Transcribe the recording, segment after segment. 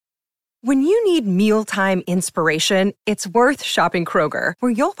When you need mealtime inspiration, it's worth shopping Kroger,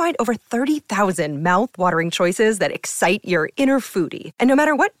 where you'll find over 30,000 mouth-watering choices that excite your inner foodie. And no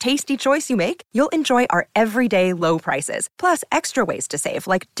matter what tasty choice you make, you'll enjoy our everyday low prices, plus extra ways to save,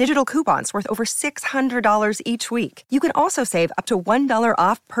 like digital coupons worth over $600 each week. You can also save up to $1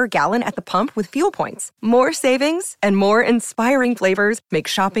 off per gallon at the pump with fuel points. More savings and more inspiring flavors make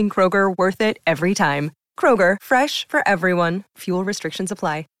shopping Kroger worth it every time. Kroger, fresh for everyone. Fuel restrictions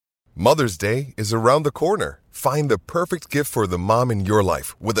apply. Mother's Day is around the corner. Find the perfect gift for the mom in your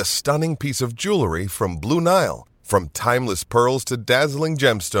life with a stunning piece of jewelry from Blue Nile. From timeless pearls to dazzling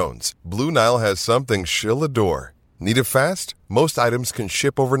gemstones, Blue Nile has something she'll adore. Need it fast? Most items can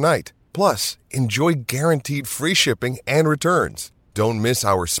ship overnight. Plus, enjoy guaranteed free shipping and returns. Don't miss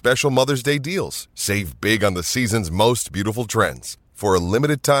our special Mother's Day deals. Save big on the season's most beautiful trends. For a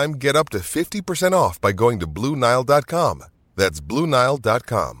limited time, get up to 50% off by going to BlueNile.com. That's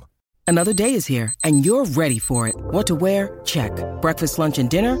BlueNile.com. Another day is here, and you're ready for it. What to wear? Check. Breakfast, lunch, and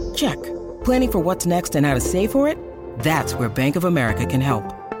dinner? Check. Planning for what's next and how to save for it? That's where Bank of America can help.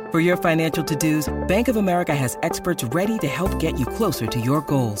 For your financial to-dos, Bank of America has experts ready to help get you closer to your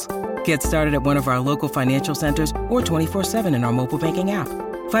goals. Get started at one of our local financial centers or 24/7 in our mobile banking app.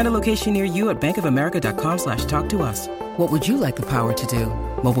 Find a location near you at bankofamerica.com/talktous. What would you like the power to do?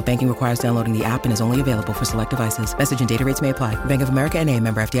 Mobile banking requires downloading the app and is only available for select devices. Message and data rates may apply. Bank of America N.A.,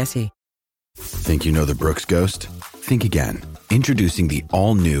 member FDIC. Think you know the Brooks Ghost? Think again. Introducing the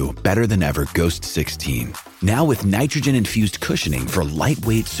all-new, better-than-ever Ghost 16. Now with nitrogen-infused cushioning for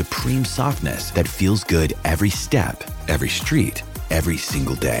lightweight, supreme softness that feels good every step, every street, every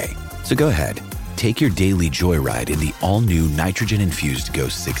single day. So go ahead, take your daily joyride in the all-new nitrogen-infused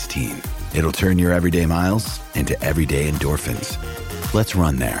Ghost 16. It'll turn your everyday miles into everyday endorphins. Let's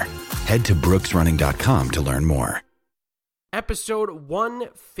run there. Head to brooksrunning.com to learn more. Episode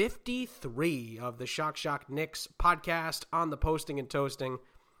 153 of the Shock Knicks podcast on the Posting and Toasting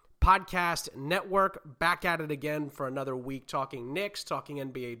Podcast Network. Back at it again for another week, talking Knicks, talking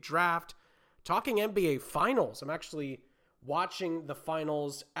NBA draft, talking NBA finals. I'm actually watching the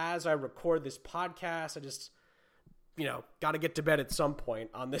finals as I record this podcast. I just, got to get to bed at some point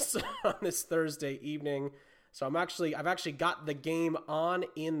on this on this Thursday evening. So I've actually got the game on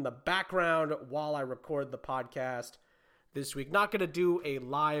in the background while I record the podcast this week. Not going to do a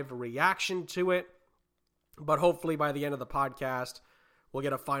live reaction to it, but hopefully by the end of the podcast, we'll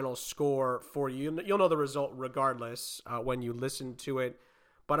get a final score for you. You'll know the result regardless when you listen to it,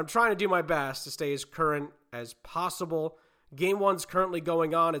 but I'm trying to do my best to stay as current as possible. Game one's currently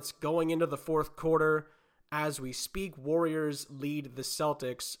going on. It's going into the fourth quarter as we speak. Warriors lead the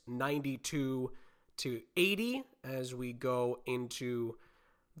Celtics 92-80 as we go into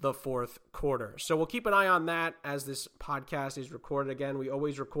the fourth quarter. So we'll keep an eye on that as this podcast is recorded. Again, we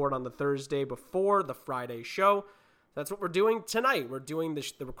always record on the Thursday before the Friday show. That's what we're doing tonight. We're doing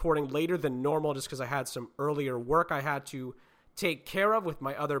the recording later than normal just because I had some earlier work I had to take care of with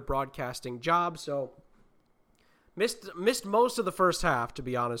my other broadcasting job. So missed most of the first half, to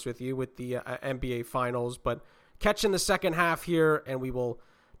be honest with you, with the NBA Finals, but catching the second half here, and we will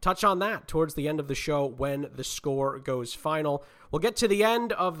touch on that towards the end of the show when the score goes final. We'll get to the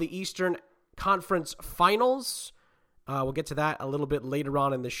end of the Eastern Conference Finals. We'll get to that a little bit later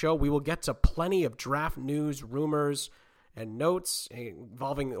on in the show. We will get to plenty of draft news, rumors, and notes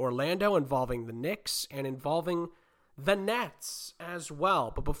involving Orlando, involving the Knicks, and involving the Nets as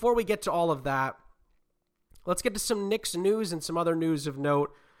well. But before we get to all of that, let's get to some Knicks news and some other news of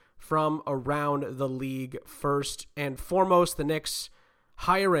note from around the league. First and foremost, the Knicks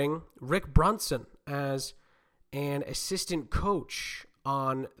hiring Rick Brunson as an assistant coach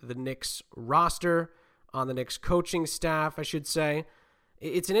on the Knicks roster, on the Knicks coaching staff, I should say.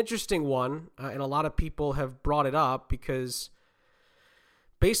 It's an interesting one, and a lot of people have brought it up because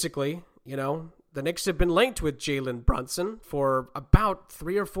basically, the Knicks have been linked with Jalen Brunson for about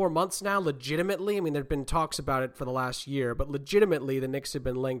 3 or 4 months now, legitimately. I mean, there have been talks about it for the last year, but legitimately, the Knicks have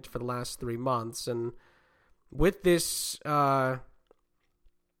been linked for the last 3 months. And with this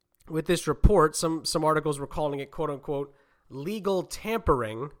report, some articles were calling it, quote unquote, legal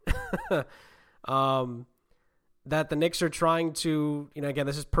tampering, that the Knicks are trying to, again,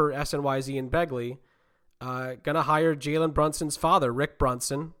 this is per SNYZ and Begley, going to hire Jalen Brunson's father, Rick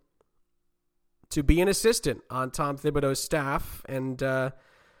Brunson, to be an assistant on Tom Thibodeau's staff. And, of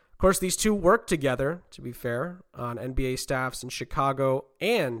course, these two work together, to be fair, on NBA staffs in Chicago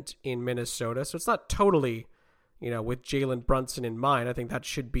and in Minnesota. So it's not totally, with Jalen Brunson in mind. I think that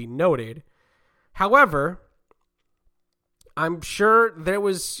should be noted. However, I'm sure there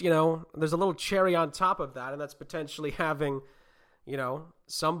was, there's a little cherry on top of that, and that's potentially having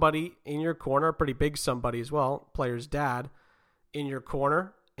somebody in your corner, a pretty big somebody as well, player's dad in your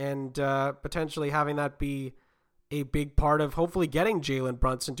corner, and potentially having that be a big part of hopefully getting Jalen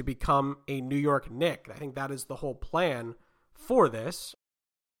Brunson to become a New York Knick. I think that is the whole plan for this.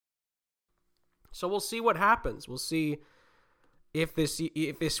 So we'll see what happens. We'll see if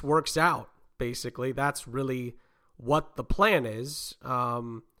this works out. Basically, that's really what the plan is.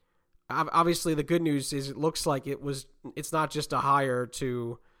 Obviously, the good news is it looks like it's not just a hire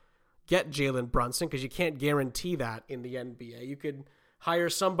to get Jalen Brunson, because you can't guarantee that in the NBA. You could hire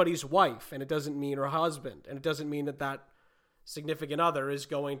somebody's wife, and it doesn't mean her husband, and it doesn't mean that significant other is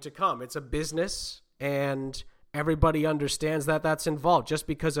going to come. It's a business, and everybody understands that that's involved. Just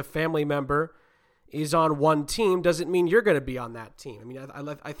because a family member is on one team doesn't mean you're going to be on that team. I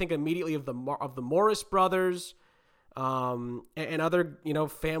mean, I think immediately of the Morris brothers, and other,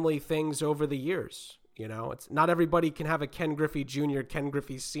 family things over the years. It's not everybody can have a Ken Griffey Jr., Ken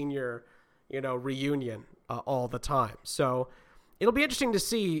Griffey Sr., reunion all the time. So it'll be interesting to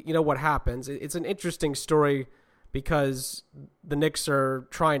see, what happens. It's an interesting story because the Knicks are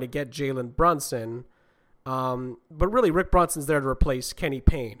trying to get Jalen Brunson. But really, Rick Brunson's there to replace Kenny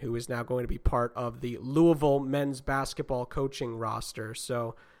Payne, who is now going to be part of the Louisville men's basketball coaching roster.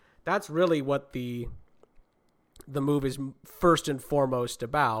 So that's really what the move is first and foremost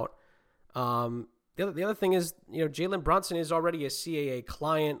about. The other thing is, Jalen Brunson is already a CAA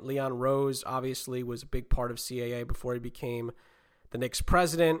client. Leon Rose obviously was a big part of CAA before he became the Knicks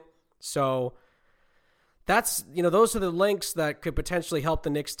president. So that's, those are the links that could potentially help the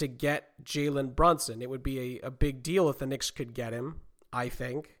Knicks to get Jalen Brunson. It would be a big deal if the Knicks could get him, I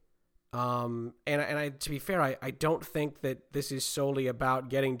think. And to be fair, I don't think that this is solely about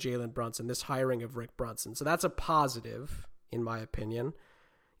getting Jalen Brunson, this hiring of Rick Brunson. So that's a positive, in my opinion,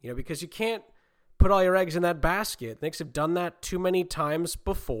 because you can't put all your eggs in that basket. The Knicks have done that too many times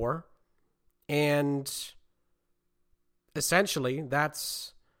before. And essentially,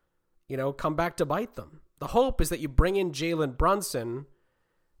 that's, come back to bite them. The hope is that you bring in Jalen Brunson,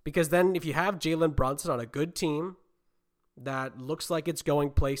 because then if you have Jalen Brunson on a good team that looks like it's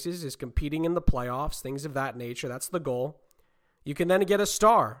going places, is competing in the playoffs, things of that nature, that's the goal, you can then get a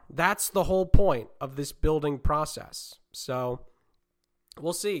star. That's the whole point of this building process. So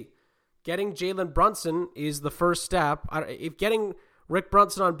we'll see. Getting Jalen Brunson is the first step. If getting Rick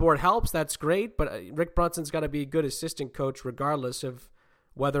Brunson on board helps, that's great, but Rick Brunson's got to be a good assistant coach regardless of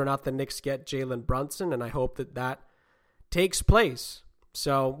whether or not the Knicks get Jalen Brunson, and I hope that takes place.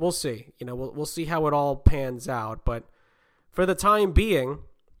 So we'll see. We'll see how it all pans out, but for the time being,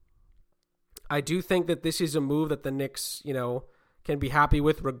 I do think that this is a move that the Knicks, can be happy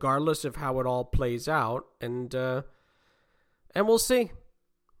with regardless of how it all plays out, and we'll see.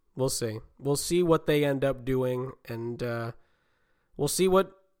 We'll see. We'll see what they end up doing, and we'll see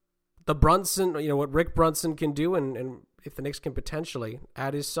what the Brunson, what Rick Brunson can do, and if the Knicks can potentially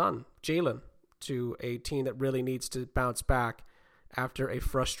add his son, Jalen, to a team that really needs to bounce back after a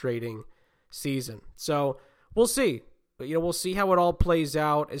frustrating season. So we'll see. But, we'll see how it all plays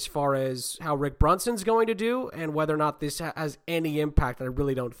out as far as how Rick Brunson's going to do and whether or not this has any impact, and I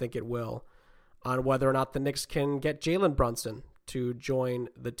really don't think it will, on whether or not the Knicks can get Jalen Brunson to join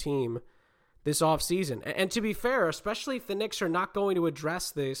the team this offseason. And to be fair, especially if the Knicks are not going to address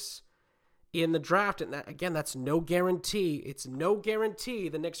this in the draft, and that's no guarantee. It's no guarantee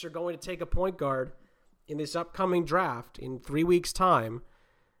the Knicks are going to take a point guard in this upcoming draft in 3 weeks' time.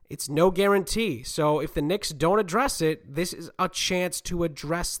 It's no guarantee. So if the Knicks don't address it, this is a chance to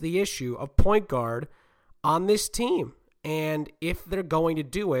address the issue of point guard on this team. And if they're going to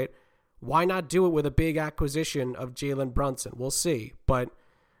do it, why not do it with a big acquisition of Jalen Brunson? We'll see. But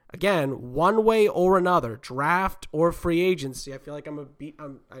again, one way or another, draft or free agency, I feel like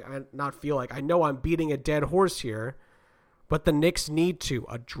I know I'm beating a dead horse here, but the Knicks need to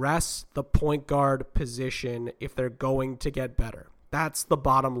address the point guard position if they're going to get better. That's the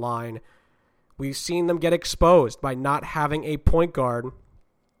bottom line. We've seen them get exposed by not having a point guard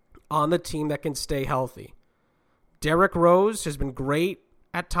on the team that can stay healthy. Derrick Rose has been great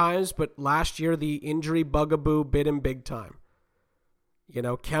at times, but last year the injury bugaboo bit him big time.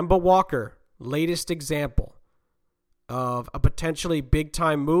 Kemba Walker, latest example of a potentially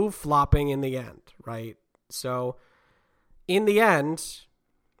big-time move flopping in the end, right? So, in the end,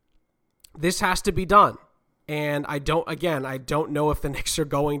 this has to be done. And I don't know if the Knicks are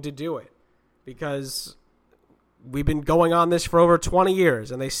going to do it, because we've been going on this for over 20 years,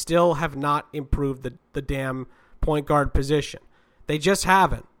 and they still have not improved the damn point guard position. They just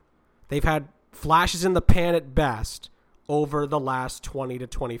haven't. They've had flashes in the pan at best over the last 20 to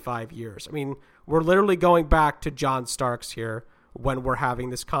 25 years. I mean, we're literally going back to John Starks here. when we're having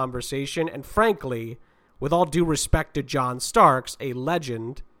this conversation. And frankly, with all due respect to John Starks, a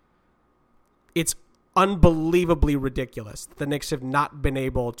legend, it's unbelievably ridiculous that the Knicks have not been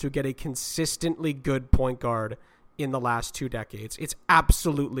able to get a consistently good point guard in the last 2 decades. It's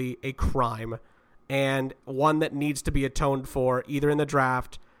absolutely a crime, and one that needs to be atoned for either in the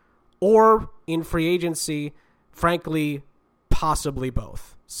draft or in free agency, frankly, possibly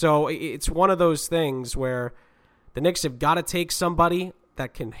both. So it's one of those things where the Knicks have got to take somebody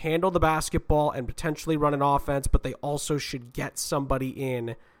that can handle the basketball and potentially run an offense, but they also should get somebody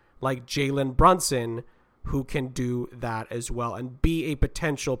in like Jalen Brunson who can do that as well and be a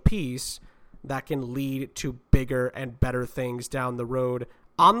potential piece that can lead to bigger and better things down the road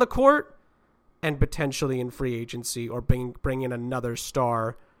on the court and potentially in free agency, or bring in another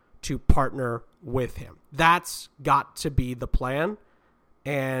star to partner with him. That's got to be the plan,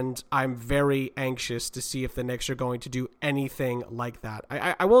 and I'm very anxious to see if the Knicks are going to do anything like that.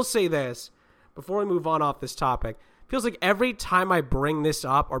 I will say this, before we move on off this topic, feels like every time I bring this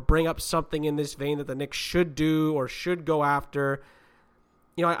up or bring up something in this vein that the Knicks should do or should go after,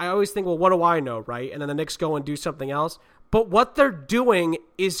 you know, I always think, well, what do I know, right? And then the Knicks go and do something else. But what they're doing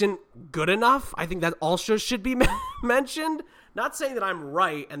isn't good enough. I think that also should be mentioned. Not saying that I'm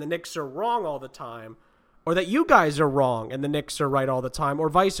right and the Knicks are wrong all the time, or that you guys are wrong and the Knicks are right all the time, or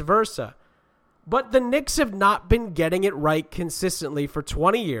vice versa. But the Knicks have not been getting it right consistently for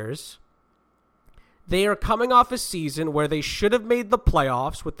 20 years. They are coming off a season where they should have made the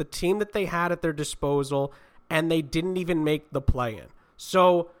playoffs with the team that they had at their disposal, and they didn't even make the play-in.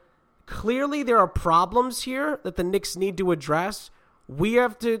 So clearly there are problems here that the Knicks need to address. We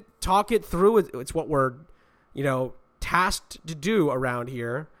have to talk it through. It's what we're, tasked to do around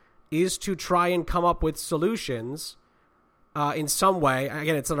here, is to try and come up with solutions in some way.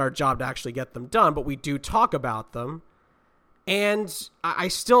 Again, it's not our job to actually get them done, but we do talk about them. And I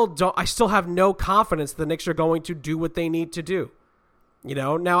still have no confidence the Knicks are going to do what they need to do.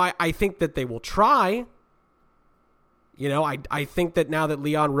 Now I think that they will try. I think that now that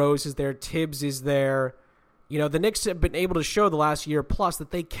Leon Rose is there, Tibbs is there, the Knicks have been able to show the last year plus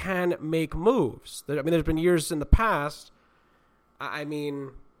that they can make moves. There's been years in the past.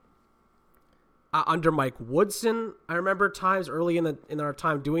 Under Mike Woodson, I remember times early in our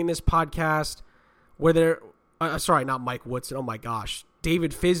time doing this podcast where not Mike Woodson. Oh my gosh.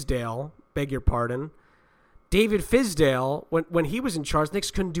 David Fizdale, beg your pardon. David Fizdale, when he was in charge, Knicks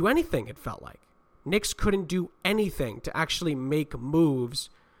couldn't do anything, it felt like. Knicks couldn't do anything to actually make moves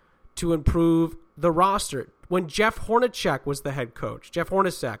to improve the roster. When Jeff Hornacek was the head coach, Jeff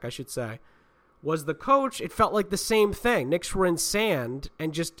Hornacek, I should say, was the coach, it felt like the same thing. Knicks were in sand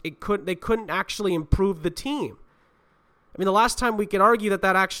and they couldn't actually improve the team. The last time we could argue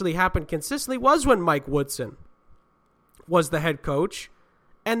that actually happened consistently was when Mike Woodson was the head coach,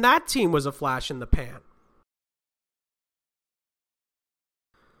 and that team was a flash in the pan.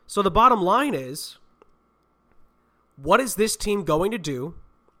 So the bottom line is, what is this team going to do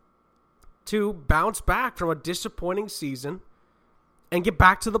to bounce back from a disappointing season and get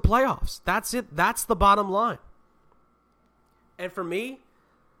back to the playoffs? That's it. That's the bottom line. And for me,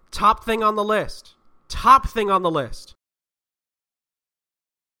 top thing on the list,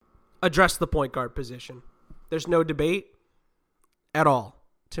 address the point guard position. There's no debate at all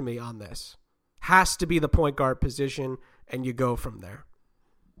to me on this. Has to be the point guard position, and you go from there.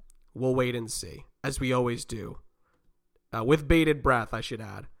 We'll wait and see, as we always do. With bated breath, I should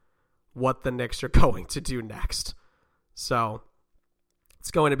add, what the Knicks are going to do next. So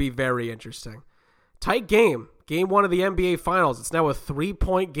it's going to be very interesting. Tight game. Game 1 of the NBA Finals. It's now a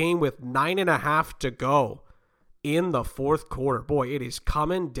 3-point game with 9.5 to go in the fourth quarter. Boy, it is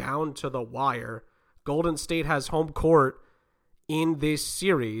coming down to the wire. Golden State has home court in this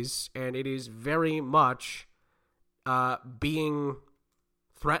series, and it is very much being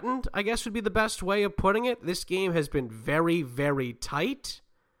threatened, I guess would be the best way of putting it. This game has been very, very tight,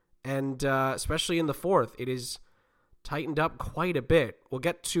 and especially in the fourth, it is tightened up quite a bit. We'll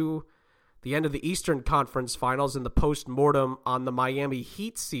get to the end of the Eastern Conference Finals and the post-mortem on the Miami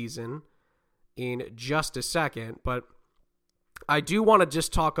Heat season in just a second, but I do want to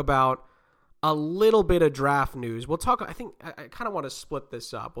just talk about a little bit of draft news. I kind of want to split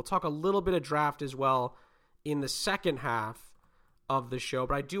this up. We'll talk a little bit of draft as well in the second half of the show,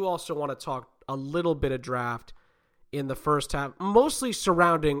 but I do also want to talk a little bit of draft in the first half, mostly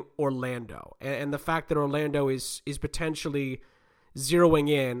surrounding Orlando and the fact that Orlando is potentially zeroing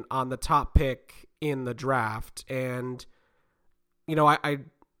in on the top pick in the draft. And, I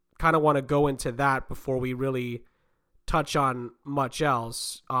kind of want to go into that before we really touch on much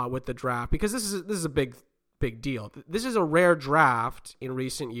else with the draft, because this is a big big deal. This is a rare draft in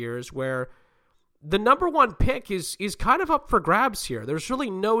recent years where the number one pick is kind of up for grabs here. There's really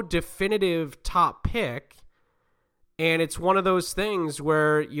no definitive top pick, and it's one of those things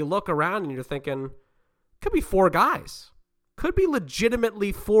where you look around and you're thinking, could be 4 guys. Could be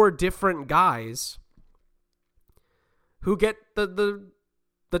legitimately 4 different guys who get the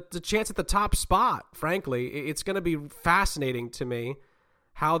chance at the top spot. Frankly, it's going to be fascinating to me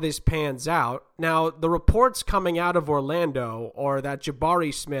how this pans out. Now, the reports coming out of Orlando are that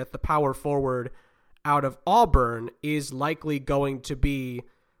Jabari Smith, the power forward out of Auburn, is likely going to be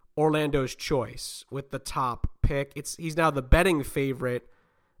Orlando's choice with the top pick. He's now the betting favorite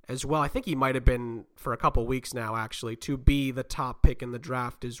as well. I think he might have been for a couple weeks now, actually, to be the top pick in the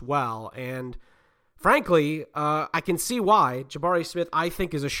draft as well. And frankly, I can see why. Jabari Smith, I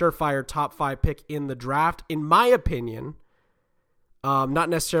think, is a surefire top 5 pick in the draft. In my opinion, not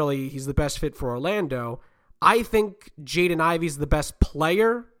necessarily he's the best fit for Orlando. I think Jaden Ivey's the best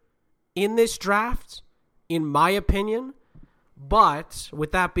player in this draft, in my opinion. But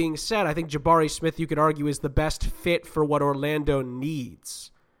with that being said, I think Jabari Smith, you could argue, is the best fit for what Orlando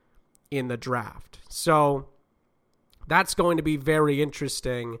needs in the draft. So that's going to be very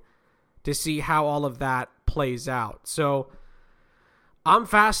interesting to see how all of that plays out. So I'm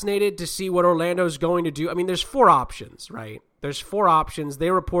fascinated to see what Orlando's going to do. I mean, there's 4 options, right? There's 4 options. They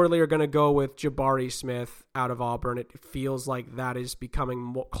reportedly are going to go with Jabari Smith out of Auburn. It feels like that is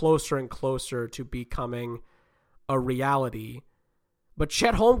becoming closer and closer to becoming a reality. But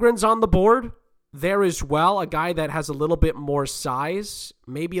Chet Holmgren's on the board there as well, a guy that has a little bit more size,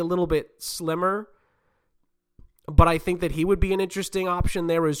 maybe a little bit slimmer. But I think that he would be an interesting option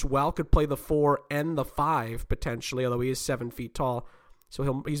there as well. Could play the 4 and the 5 potentially, although he is 7 feet tall.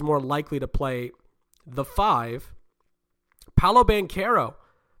 So he's more likely to play the 5. Paolo Banchero,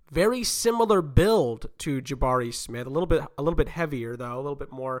 very similar build to Jabari Smith, a little bit heavier though, a little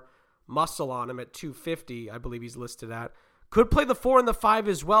bit more muscle on him at 250, I believe he's listed at. Could play the 4 and the 5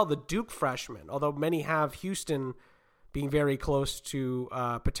 as well, the Duke freshman, although many have Houston being very close to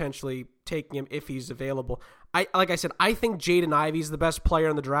potentially taking him if he's available. Like I said, I think Jaden Ivey's the best player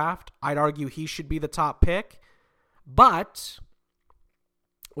in the draft. I'd argue he should be the top pick. But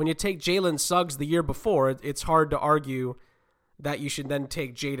when you take Jalen Suggs the year before, it's hard to argue that you should then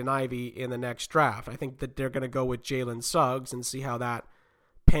take Jaden Ivey in the next draft. I think that they're going to go with Jalen Suggs and see how that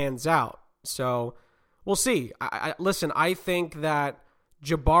pans out. So we'll see. Listen, I think that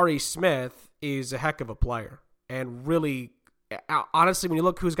Jabari Smith is a heck of a player. And really, honestly, when you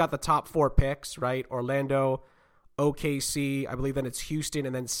look who's got the top 4 picks, right? Orlando, OKC, I believe then it's Houston,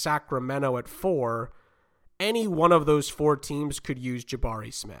 and then Sacramento at 4. Any one of those 4 teams could use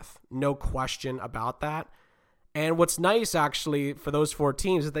Jabari Smith. No question about that. And what's nice, actually, for those 4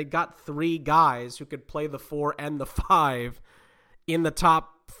 teams is they got 3 guys who could play the 4 and the 5 in the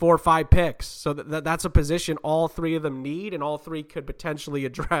top 4 or 5 picks. So that's a position all 3 of them need, and all 3 could potentially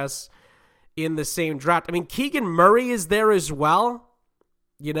address in the same draft. I mean, Keegan Murray is there as well.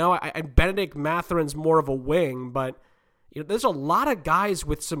 You know, and Benedict Matherin's more of a wing, but you know, there's a lot of guys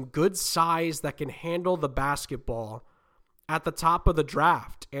with some good size that can handle the basketball at the top of the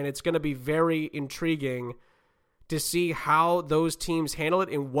draft. And it's going to be very intriguing to see how those teams handle it.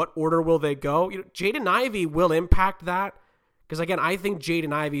 In what order will they go? You know, Jaden Ivey will impact that because, again, I think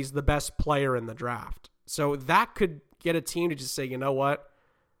Jaden Ivey is the best player in the draft. So that could get a team to just say, you know what?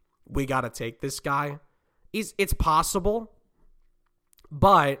 We got to take this guy. It's possible,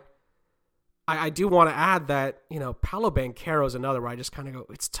 but I do want to add that, you know, Paolo Banchero is another where I just kind of go,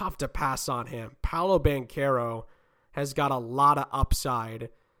 it's tough to pass on him. Paolo Banchero has got a lot of upside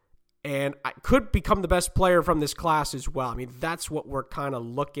and I could become the best player from this class as well. I mean, that's what we're kind of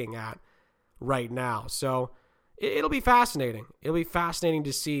looking at right now. So it'll be fascinating. It'll be fascinating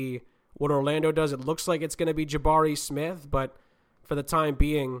to see what Orlando does. It looks like it's going to be Jabari Smith, but for the time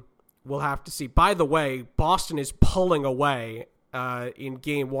being, we'll have to see. By the way, Boston is pulling away in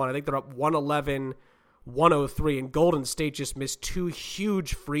game 1. I think they're up 111-103, and Golden State just missed 2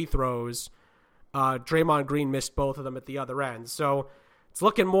 huge free throws. Draymond Green missed both of them at the other end. So it's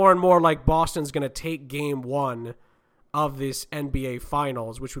looking more and more like Boston's going to take game 1 of this NBA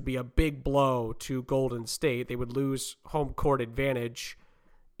Finals, which would be a big blow to Golden State. They would lose home court advantage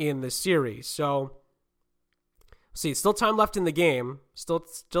in the series. So see, still time left in the game.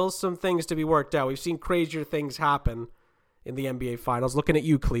 Still some things to be worked out. We've seen crazier things happen in the NBA Finals. Looking at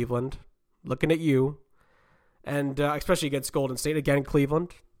you, Cleveland. Looking at you. And especially against Golden State. Again,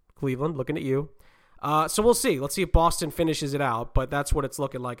 Cleveland, looking at you. So we'll see. Let's see if Boston finishes it out. But that's what it's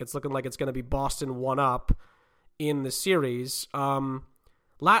looking like. It's looking like it's going to be Boston 1 up in the series.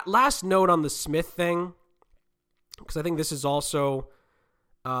 Last note on the Smith thing. because I think this is also,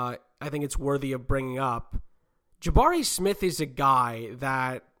 I think it's worthy of bringing up. Jabari Smith is a guy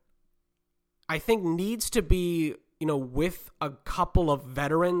that I think needs to be, with a couple of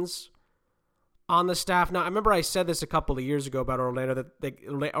veterans on the staff. Now, I remember I said this a couple of years ago about Orlando,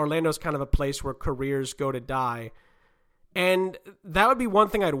 that Orlando's kind of a place where careers go to die. And that would be one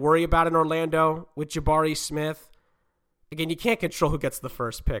thing I'd worry about in Orlando with Jabari Smith. Again, you can't control who gets the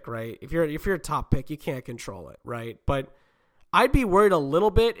first pick, right? If you're a top pick, you can't control it, right? But I'd be worried a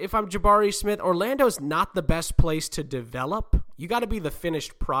little bit if I'm Jabari Smith. Orlando's not the best place to develop. You got to be the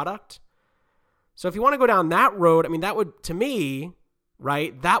finished product. So if you want to go down that road, I mean, that would, to me,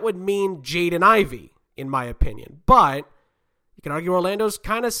 right, that would mean Jaden Ivey, in my opinion. But you can argue Orlando's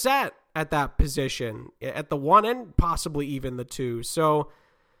kind of set at that position, at the 1 and possibly even the 2. So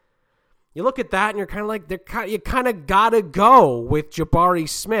you look at that and you're kind of like, you kind of got to go with Jabari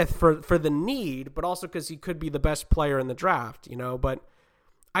Smith for the need, but also because he could be the best player in the draft, But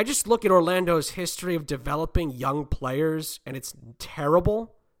I just look at Orlando's history of developing young players, and it's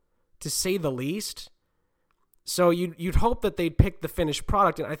terrible, to say the least. So you'd hope that they'd pick the finished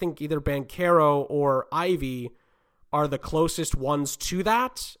product, and I think either Banchero or Ivey are the closest ones to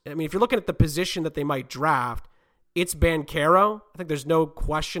that. I mean, if you're looking at the position that they might draft, it's Banchero. I think there's no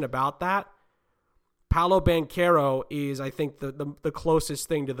question about that. Paolo Banchero is, I think, the closest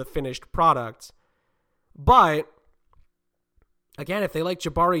thing to the finished product. But again, if they like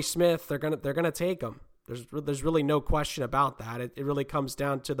Jabari Smith, they're gonna take him. There's really no question about that. It really comes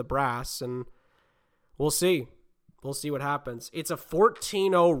down to the brass, and we'll see. We'll see what happens. It's a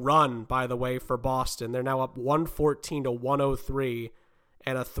 14-0 run, by the way, for Boston. They're now up 114-103,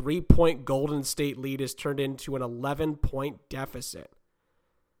 and a 3-point Golden State lead is turned into an 11-point deficit.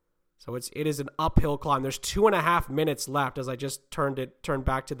 So it is an uphill climb. There's 2.5 minutes left as I just turned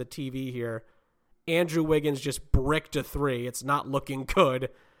back to the TV here. Andrew Wiggins just bricked a 3. It's not looking good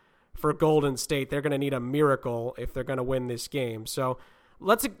for Golden State. They're going to need a miracle if they're going to win this game. So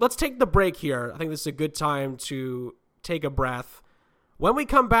let's take the break here. I think this is a good time to take a breath. When we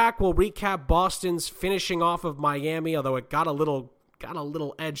come back, we'll recap Boston's finishing off of Miami, although it got a little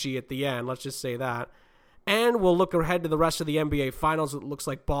edgy at the end, let's just say that. And we'll look ahead to the rest of the NBA Finals. It looks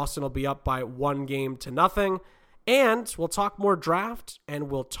like Boston will be up by 1-0. And we'll talk more draft, and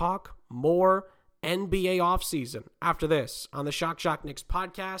we'll talk more NBA offseason after this on the Shock Knicks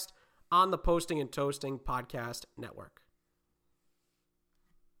podcast on the Posting and Toasting Podcast Network.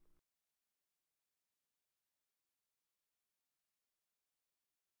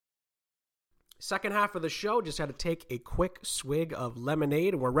 Second half of the show, just had to take a quick swig of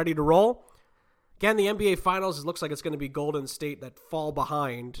lemonade, and we're ready to roll. Again, the NBA Finals, it looks like it's going to be Golden State that fall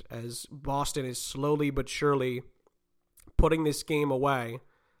behind as Boston is slowly but surely putting this game away.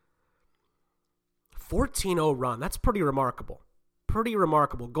 14-0 run, that's pretty remarkable. Pretty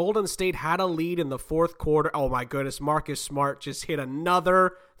remarkable. Golden State had a lead in the fourth quarter. Oh my goodness, Marcus Smart just hit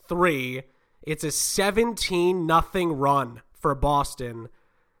another 3. It's a 17-0 run for Boston.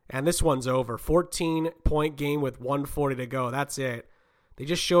 And this one's over. 14-point game with 1:40 to go. That's it. They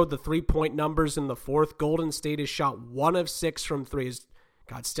just showed the 3-point numbers in the fourth. Golden State has shot 1 of 6 from threes.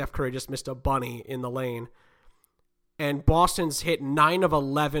 God, Steph Curry just missed a bunny in the lane. And Boston's hit 9 of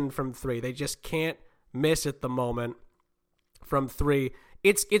 11 from 3. They just can't miss at the moment from 3.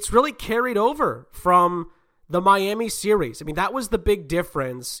 It's really carried over from the Miami series. I mean, that was the big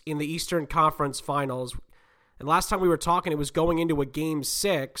difference in the Eastern Conference Finals. And last time we were talking, it was going into a Game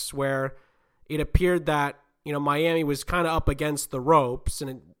 6 where it appeared that, Miami was kind of up against the ropes and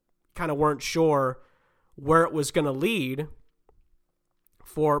it kind of weren't sure where it was going to lead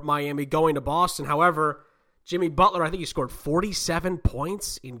for Miami going to Boston. However, Jimmy Butler, I think he scored 47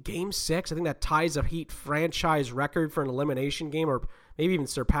 points in Game 6. I think that ties a Heat franchise record for an elimination game, or maybe even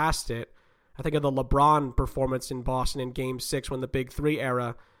surpassed it. I think of the LeBron performance in Boston in Game 6 when the Big Three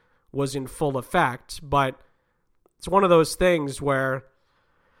era was in full effect. But it's one of those things where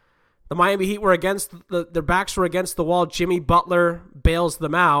the Miami Heat were their backs were against the wall. Jimmy Butler bails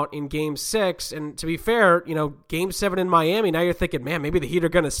them out in Game 6. And to be fair, Game 7 in Miami, now you're thinking, man, maybe the Heat are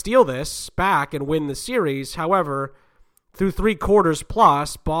going to steal this back and win the series. However, through 3 quarters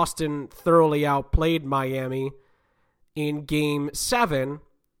plus, Boston thoroughly outplayed Miami in Game 7.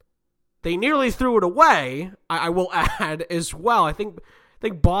 They nearly threw it away, I will add as well. I think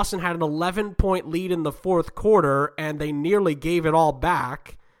Boston had an 11-point lead in the fourth quarter, and they nearly gave it all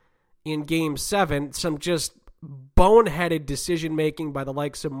back in Game 7. Some just boneheaded decision-making by the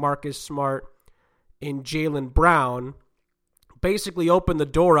likes of Marcus Smart and Jaylen Brown basically opened the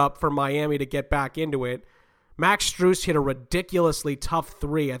door up for Miami to get back into it. Max Strus hit a ridiculously tough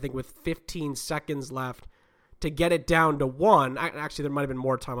 3, I think with 15 seconds left to get it down to 1. Actually, there might have been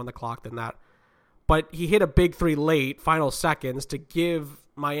more time on the clock than that. But he hit a big 3 late, final seconds, to give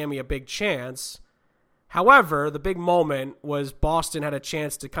Miami a big chance. However, the big moment was Boston had a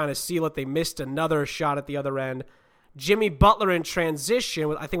chance to kind of seal it. They missed another shot at the other end. Jimmy Butler in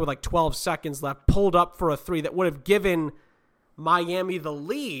transition, I think with like 12 seconds left, pulled up for a 3 that would have given Miami the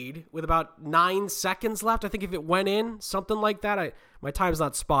lead with about 9 seconds left. I think if it went in, something like that. My time's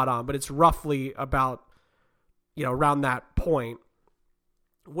not spot on, but it's roughly about, around that point.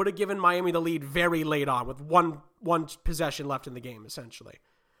 Would have given Miami the lead very late on with one possession left in the game, essentially.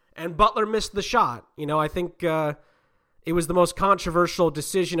 And Butler missed the shot. I think it was the most controversial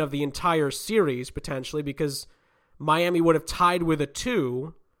decision of the entire series, potentially, because Miami would have tied with a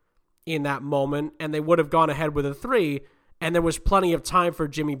 2 in that moment, and they would have gone ahead with a 3, and there was plenty of time for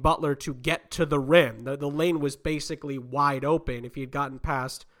Jimmy Butler to get to the rim. The lane was basically wide open. If he had gotten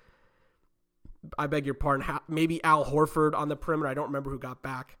past, I beg your pardon, maybe Al Horford on the perimeter. I don't remember who got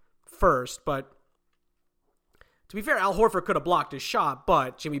back first, but to be fair, Al Horford could have blocked his shot,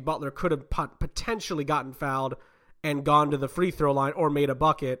 but Jimmy Butler could have potentially gotten fouled and gone to the free throw line or made a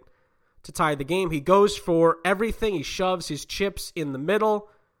bucket to tie the game. He goes for everything. He shoves his chips in the middle,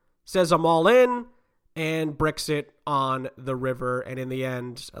 says, "I'm all in," and bricks it on the river. And in the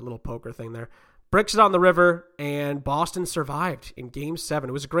end, a little poker thing there, bricks it on the river, and Boston survived in Game 7.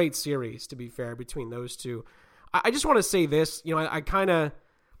 It was a great series, to be fair, between those two. I just want to say this. I kind of,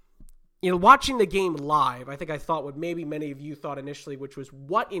 watching the game live, I think I thought what maybe many of you thought initially, which was,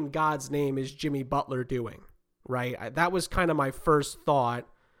 what in God's name is Jimmy Butler doing, right? That was kind of my first thought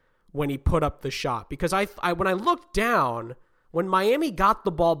when he put up the shot. Because when I looked down, when Miami got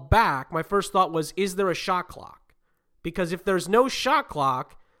the ball back, my first thought was, is there a shot clock? Because if there's no shot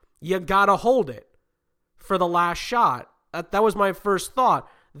clock, you got to hold it for the last shot. That was my first thought.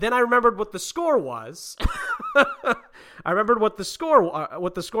 Then I remembered what the score was. I remembered what the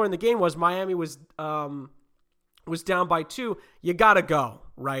score in the game was. Miami was down by 2. You got to go,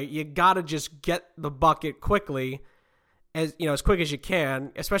 right? You got to just get the bucket quickly, as quick as you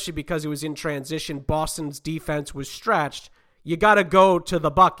can, especially because it was in transition. Boston's defense was stretched. You got to go to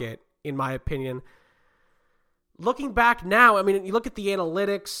the bucket, in my opinion. Looking back now, you look at the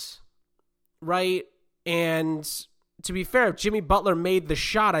analytics, right? And to be fair, if Jimmy Butler made the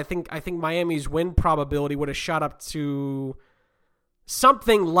shot, I think Miami's win probability would have shot up to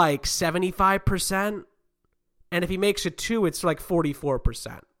something like 75%. And if he makes it 2, it's like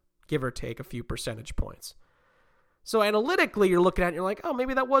 44%, give or take a few percentage points. So analytically, you're looking at it and you're like, oh,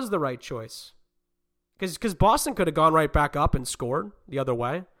 maybe that was the right choice. Because Boston could have gone right back up and scored the other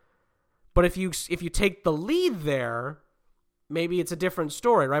way. But if you take the lead there, maybe it's a different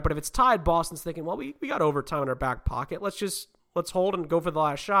story, right? But if it's tied, Boston's thinking, well, we got overtime in our back pocket. Let's hold and go for the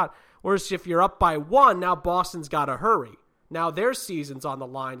last shot. Whereas if you're up by 1, now Boston's got to hurry. Now their season's on the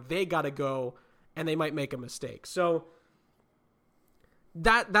line. They got to go, and they might make a mistake. So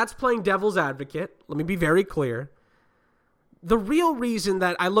that's playing devil's advocate. Let me be very clear. The real reason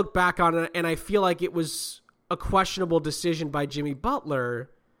that I look back on it and I feel like it was a questionable decision by Jimmy Butler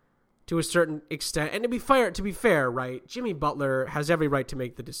to a certain extent, and to be fair, right, Jimmy Butler has every right to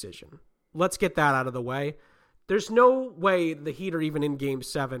make the decision. Let's get that out of the way. There's no way the Heat are even in Game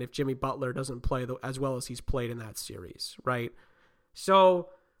 7 if Jimmy Butler doesn't play as well as he's played in that series, right? So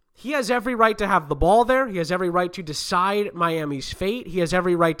he has every right to have the ball there. He has every right to decide Miami's fate. He has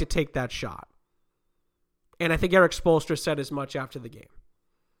every right to take that shot. And I think Eric Spoelstra said as much after the game.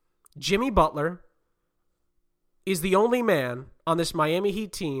 Jimmy Butler is the only man on this Miami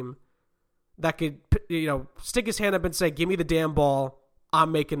Heat team that could, stick his hand up and say, give me the damn ball.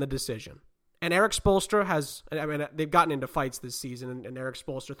 I'm making the decision. And Eric Spoelstra they've gotten into fights this season, and Eric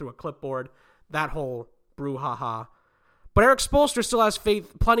Spoelstra threw a clipboard, that whole brouhaha. But Eric Spoelstra still has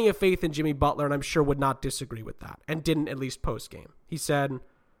plenty of faith in Jimmy Butler, and I'm sure would not disagree with that, and didn't, at least post-game. He said,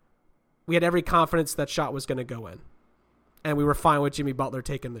 we had every confidence that shot was going to go in, and we were fine with Jimmy Butler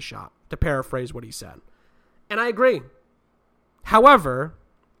taking the shot, to paraphrase what he said. And I agree. However,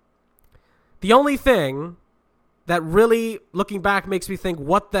 the only thing that really, looking back, makes me think,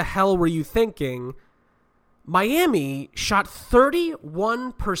 what the hell were you thinking? Miami shot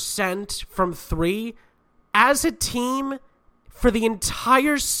 31% from 3 as a team for the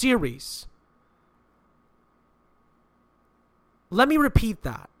entire series. Let me repeat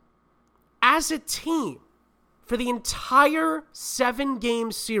that. As a team, for the entire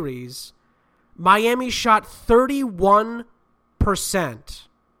 7-game series, Miami shot 31%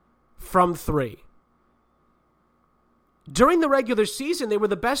 from 3. During the regular season, they were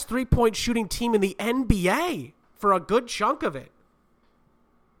the best three-point shooting team in the NBA for a good chunk of it.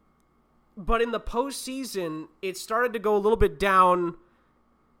 But in the postseason, it started to go a little bit down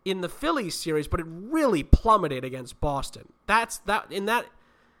in the Phillies series, but it really plummeted against Boston. In that,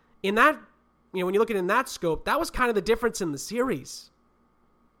 when you look at it in that scope, that was kind of the difference in the series.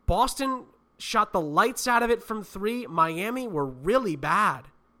 Boston shot the lights out of it from 3. Miami were really bad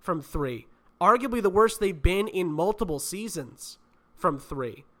from 3. Arguably the worst they've been in multiple seasons from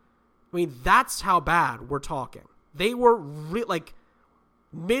 3. I mean, that's how bad we're talking. They were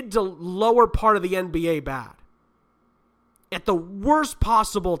mid to lower part of the NBA bad. At the worst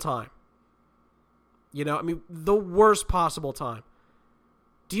possible time. The worst possible time.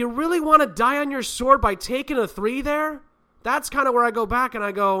 Do you really want to die on your sword by taking a 3 there? That's kind of where I go back and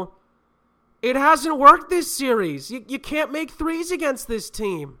I go, it hasn't worked this series. You can't make 3s against this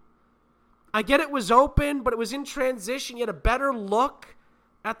team. I get it was open, but it was in transition. You had a better look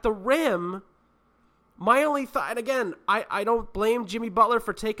at the rim. My only thought, and again, I don't blame Jimmy Butler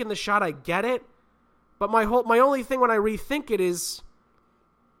for taking the shot. I get it. But my only thing when I rethink it is,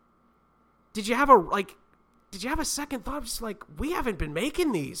 did you have a second thought? Just like, we haven't been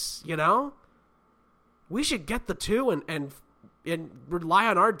making these, We should get the 2 and rely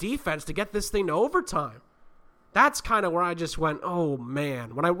on our defense to get this thing to overtime. That's kind of where I just went, oh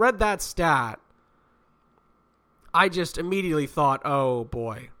man. When I read that stat, I just immediately thought, oh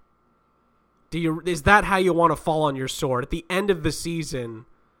boy. Is that how you want to fall on your sword? At the end of the season,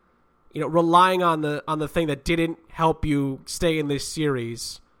 relying on the thing that didn't help you stay in this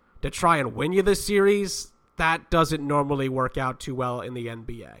series to try and win you this series, that doesn't normally work out too well in the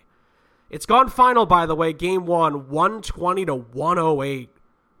NBA. It's gone final, by the way. Game 1, 120-108.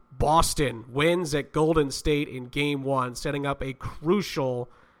 Boston wins at Golden State in Game 1, setting up a crucial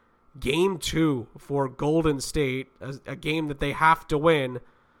Game 2 for Golden State, a game that they have to win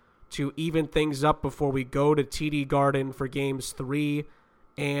to even things up before we go to TD Garden for Games 3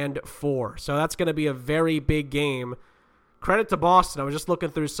 and 4. So that's going to be a very big game. Credit to Boston. I was just looking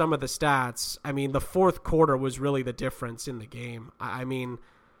through some of the stats. I mean, the fourth quarter was really the difference in the game. I mean,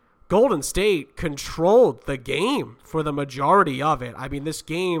 Golden State controlled the game for the majority of it. I mean, this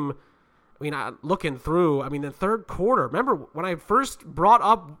game, looking through, the third quarter, remember when I first brought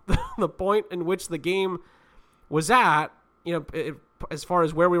up the point in which the game was at, as far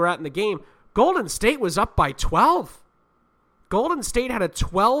as where we were at in the game, Golden State was up by 12. Golden State had a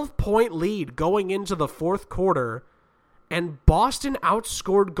 12-point lead going into the fourth quarter, and Boston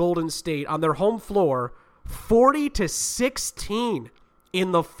outscored Golden State on their home floor 40-16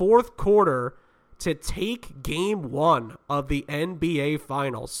 in the fourth quarter to take Game 1 of the NBA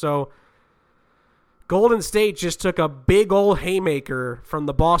Finals. So Golden State just took a big old haymaker from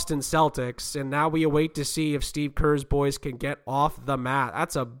the Boston Celtics, and now we await to see if Steve Kerr's boys can get off the mat.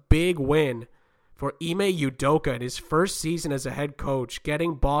 That's a big win for Ime Udoka in his first season as a head coach,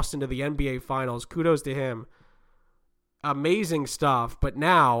 getting Boston to the NBA Finals. Kudos to him. Amazing stuff, but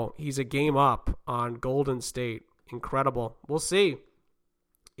now he's a game up on Golden State. Incredible. We'll see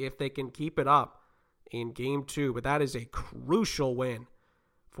if they can keep it up in Game 2, but that is a crucial win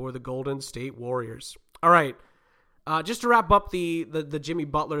for the Golden State Warriors. All right, just to wrap up the Jimmy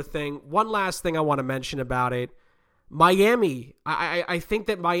Butler thing, one last thing I want to mention about it. Miami, I think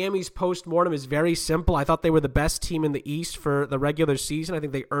that Miami's postmortem is very simple. I thought they were the best team in the East for the regular season. I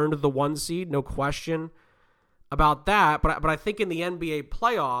think they earned the 1 seed, no question about that. But I think in the NBA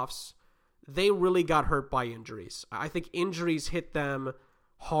playoffs, they really got hurt by injuries. I think injuries hit them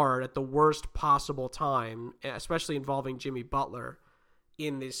hard at the worst possible time, especially involving Jimmy Butler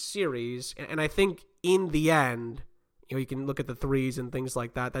in this series. And I think in the end, you can look at the threes and things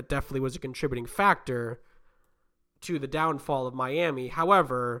like that. That definitely was a contributing factor to the downfall of Miami.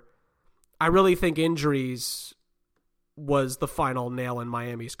 However, I really think injuries was the final nail in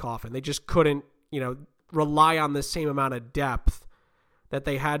Miami's coffin. They just couldn't, rely on the same amount of depth that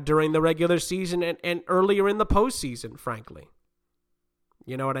they had during the regular season and earlier in the postseason, frankly.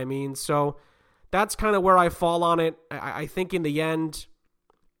 You know what I mean? So that's kind of where I fall on it. I think in the end,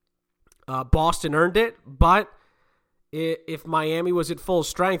 Boston earned it, but if Miami was at full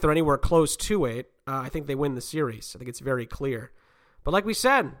strength or anywhere close to it, I think they win the series. I think it's very clear. But like we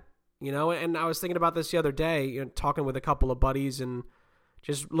said, and I was thinking about this the other day, talking with a couple of buddies and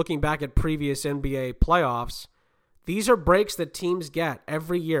just looking back at previous NBA playoffs, these are breaks that teams get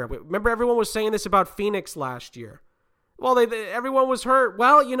every year. Remember everyone was saying this about Phoenix last year. Well, everyone was hurt.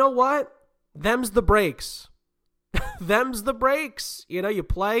 Well, you know what? Them's the breaks. Them's the breaks. You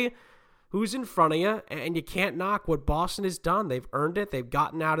play who's in front of you, and you can't knock what Boston has done. They've earned it. They've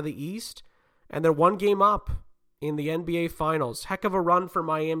gotten out of the East, and they're 1 game up in the NBA Finals. Heck of a run for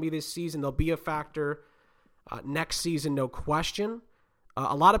Miami this season. They'll be a factor next season, no question.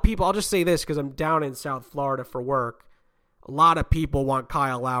 A lot of people, I'll just say this because I'm down in South Florida for work. A lot of people want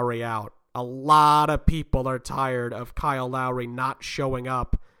Kyle Lowry out. A lot of people are tired of Kyle Lowry not showing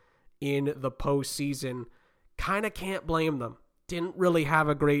up in the postseason. Kind of can't blame them. Didn't really have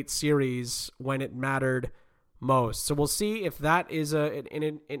a great series when it mattered most. So we'll see if that is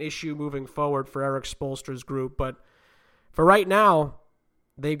an issue moving forward for Eric Spoelstra's group. But for right now,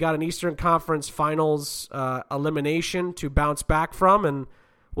 they've got an Eastern Conference Finals elimination to bounce back from, and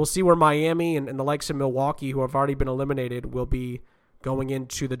we'll see where Miami and the likes of Milwaukee, who have already been eliminated, will be going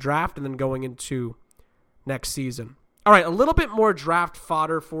into the draft and then going into next season. All right, a little bit more draft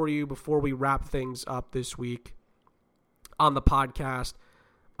fodder for you before we wrap things up this week on the podcast.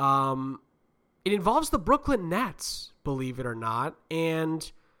 It involves the Brooklyn Nets, believe it or not,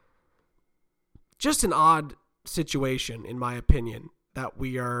 and just an odd situation, in my opinion, that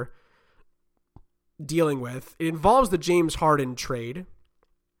we are dealing with. It involves the James Harden trade.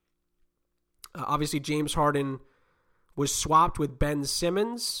 Obviously, James Harden was swapped with Ben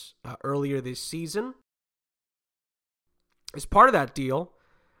Simmons earlier this season. As part of that deal,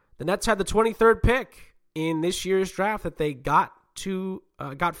 the Nets had the 23rd pick in this year's draft that they got from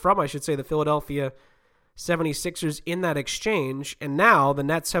the Philadelphia 76ers in that exchange, and now the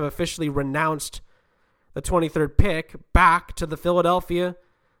Nets have officially renounced the 23rd pick back to the Philadelphia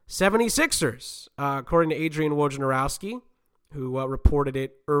 76ers, according to Adrian Wojnarowski, who reported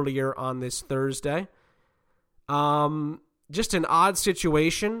it earlier on this Thursday. Just an odd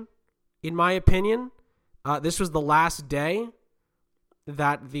situation, in my opinion. This was the last day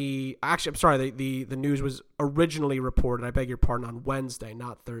that the news was originally reported, I beg your pardon, on Wednesday,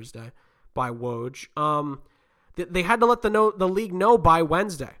 not Thursday, by Woj. They had to let the league know by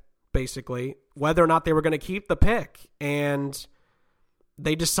Wednesday, basically, whether or not they were going to keep the pick, and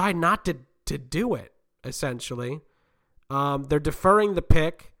they decide not to do it, essentially. They're deferring the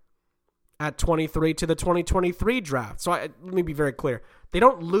pick at 23 to the 2023 draft. So let me be very clear. They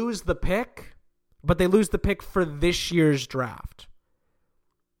don't lose the pick, but they lose the pick for this year's draft.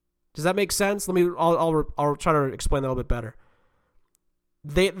 Does that make sense? I'll try to explain that a little bit better.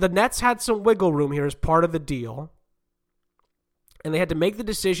 The Nets had some wiggle room here as part of the deal, and they had to make the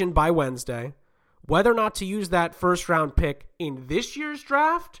decision by Wednesday whether or not to use that first-round pick in this year's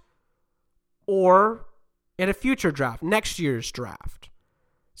draft or in a future draft, next year's draft.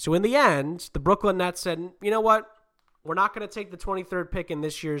 So in the end, the Brooklyn Nets said, you know what? We're not going to take the 23rd pick in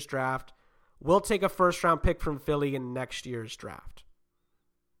this year's draft. We'll take a first-round pick from Philly in next year's draft.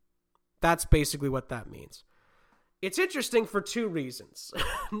 That's basically what that means. It's interesting for two reasons.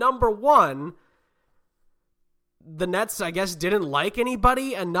 Number one, the Nets, I guess, didn't like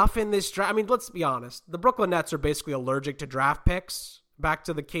anybody enough in this draft. I mean, let's be honest. The Brooklyn Nets are basically allergic to draft picks. Back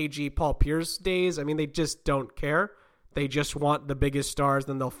to the KG Paul Pierce days. I mean, they just don't care. They just want the biggest stars,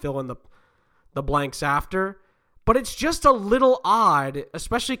 then they'll fill in the blanks after. But it's just a little odd,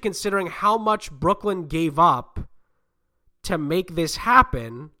 especially considering how much Brooklyn gave up to make this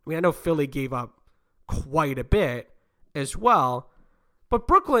happen. I mean, I know Philly gave up quite a bit as well, but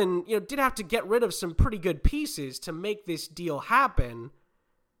Brooklyn, did have to get rid of some pretty good pieces to make this deal happen.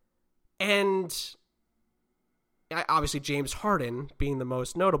 And obviously James Harden being the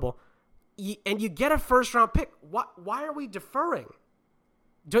most notable. And you get a first-round pick. Why are we deferring?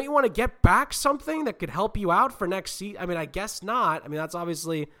 Don't you want to get back something that could help you out for next season? I mean, I guess not. I mean,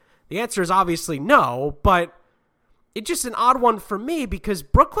 the answer is obviously no, but it's just an odd one for me because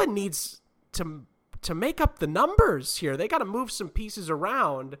Brooklyn needs to make up the numbers here. They got to move some pieces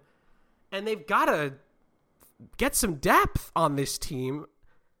around, and they've got to get some depth on this team.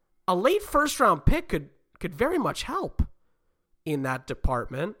 A late first-round pick could very much help in that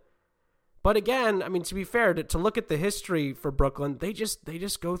department. But again, I mean, to be fair, to look at the history for Brooklyn, they just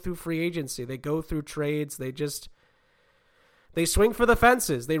go through free agency. They go through trades. They swing for the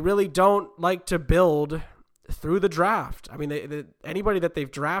fences. They really don't like to build through the draft. I mean, anybody that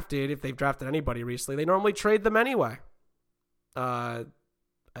they've drafted, if they've drafted anybody recently, they normally trade them anyway. I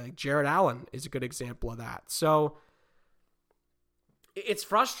think Jared Allen is a good example of that. So it's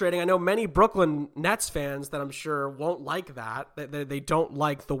frustrating. I know many Brooklyn Nets fans that I'm sure won't like that they don't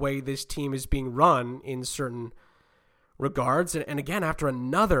like the way this team is being run in certain regards. And again, after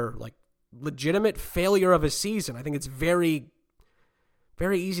another legitimate failure of a season, I think it's very,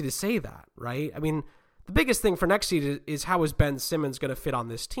 very easy to say that, right? I mean, the biggest thing for next season is how is Ben Simmons going to fit on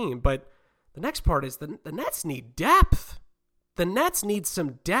this team? But the next part is the Nets need depth. The Nets need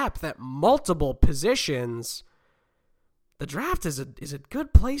some depth at multiple positions. The draft is a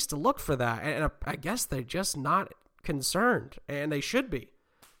good place to look for that, and I guess they're just not concerned, and they should be,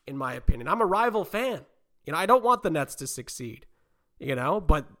 in my opinion. I'm a rival fan. I don't want the Nets to succeed.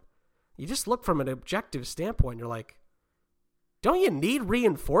 but you just look from an objective standpoint. You're like, don't you need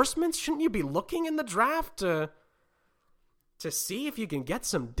reinforcements? Shouldn't you be looking in the draft to see if you can get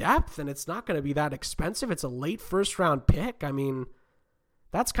some depth? And it's not going to be that expensive. It's a late first-round pick. I mean,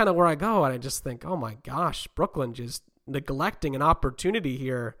 that's kind of where I go, and I just think, oh my gosh, Brooklyn just neglecting an opportunity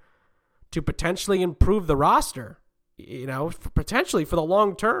here to potentially improve the roster, potentially for the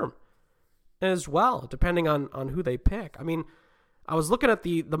long term as well, depending on who they pick. I mean, I was looking at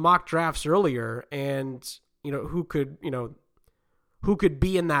the mock drafts earlier, and who could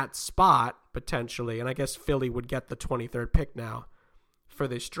be in that spot potentially, and I guess Philly would get the 23rd pick now for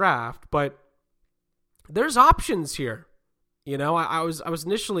this draft, but there's options here. I was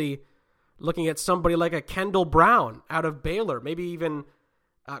initially looking at somebody like a Kendall Brown out of Baylor, maybe even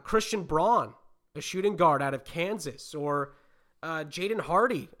Christian Braun, a shooting guard out of Kansas, or Jaden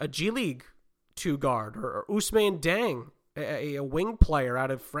Hardy, a G League 2 guard, or Ousmane Deng, a wing player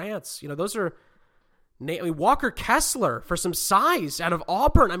out of France. Those are Walker Kessler for some size out of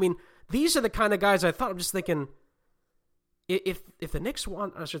Auburn. I mean, these are the kind of guys I thought. I'm just thinking, if the Knicks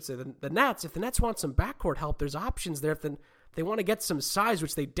want, I should say the Nets, if the Nets want some backcourt help, there's options there. If they want to get some size,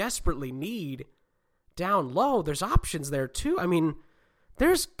 which they desperately need down low, there's options there too. I mean,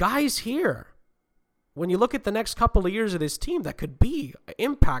 there's guys here. When you look at the next couple of years of this team, that could be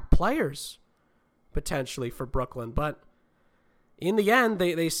impact players potentially for Brooklyn, but in the end,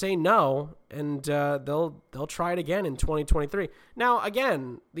 they say no, and they'll try it again in 2023. Now,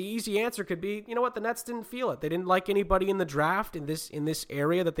 again, the easy answer could be, you know what, the Nets didn't feel it. They didn't like anybody in the draft in this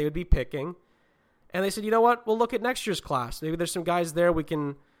area that they would be picking, and they said, you know what, we'll look at next year's class. Maybe there's some guys there we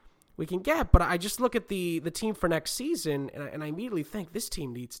can get. But I just look at the team for next season, and I immediately think this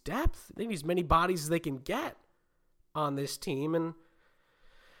team needs depth. They need as many bodies as they can get on this team, and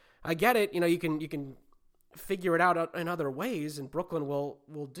I get it. You can figure it out in other ways, and Brooklyn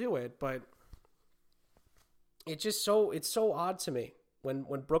will do it, but it's so odd to me when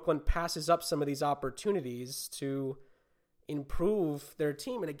Brooklyn passes up some of these opportunities to improve their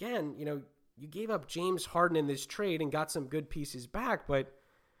team. And again, you gave up James Harden in this trade and got some good pieces back, but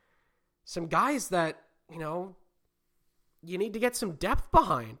some guys that you need to get some depth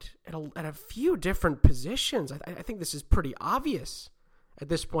behind at a few different positions. I think this is pretty obvious at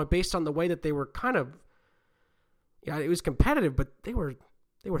this point, based on the way that they were kind of. Yeah, it was competitive, but they were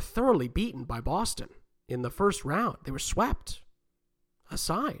thoroughly beaten by Boston in the first round. They were swept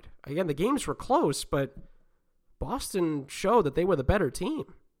aside. Again, the games were close, but Boston showed that they were the better team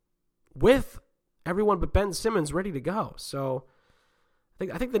with everyone but Ben Simmons ready to go. So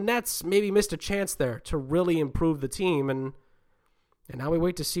I think the Nets maybe missed a chance there to really improve the team, and now we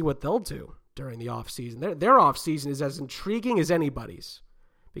wait to see what they'll do during the offseason. Their offseason is as intriguing as anybody's,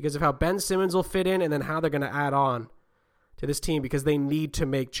 because of how Ben Simmons will fit in and then how they're going to add on to this team, because they need to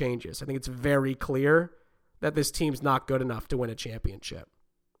make changes. I think it's very clear that this team's not good enough to win a championship.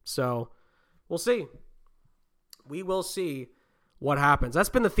 So we'll see. We will see what happens. That's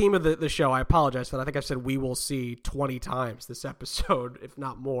been the theme of the show. I apologize for that. I think I've said we will see 20 times this episode, if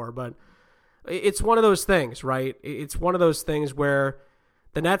not more. But it's one of those things, right? It's one of those things where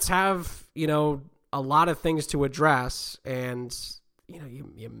the Nets have, a lot of things to address, and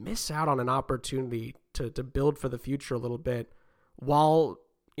you miss out on an opportunity to build for the future a little bit while,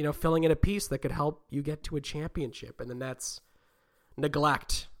 filling in a piece that could help you get to a championship. And the Nets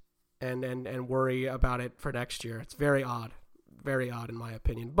neglect and worry about it for next year. It's very odd in my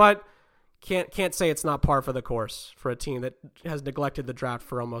opinion, but can't say it's not par for the course for a team that has neglected the draft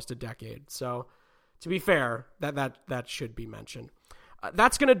for almost a decade. So to be fair, that should be mentioned.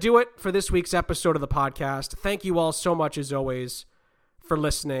 That's going to do it for this week's episode of the podcast. Thank you all so much, as always, for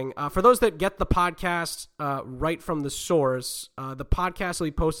listening. For those that get the podcast right from the source, the podcast will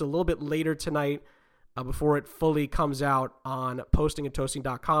be posted a little bit later tonight before it fully comes out on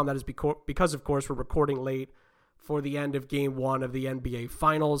postingandtoasting.com. That is because, of course, we're recording late for the end of Game 1 of the NBA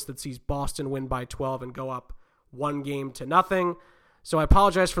Finals that sees Boston win by 12 and go up 1-0. So I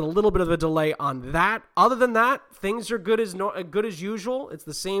apologize for the little bit of a delay on that. Other than that, things are good as usual. It's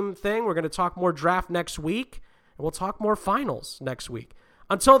the same thing. We're going to talk more draft next week, and we'll talk more finals next week.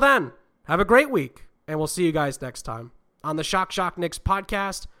 Until then, have a great week, and we'll see you guys next time on the Shock Knicks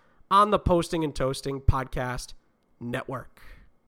podcast on the Posting and Toasting Podcast Network.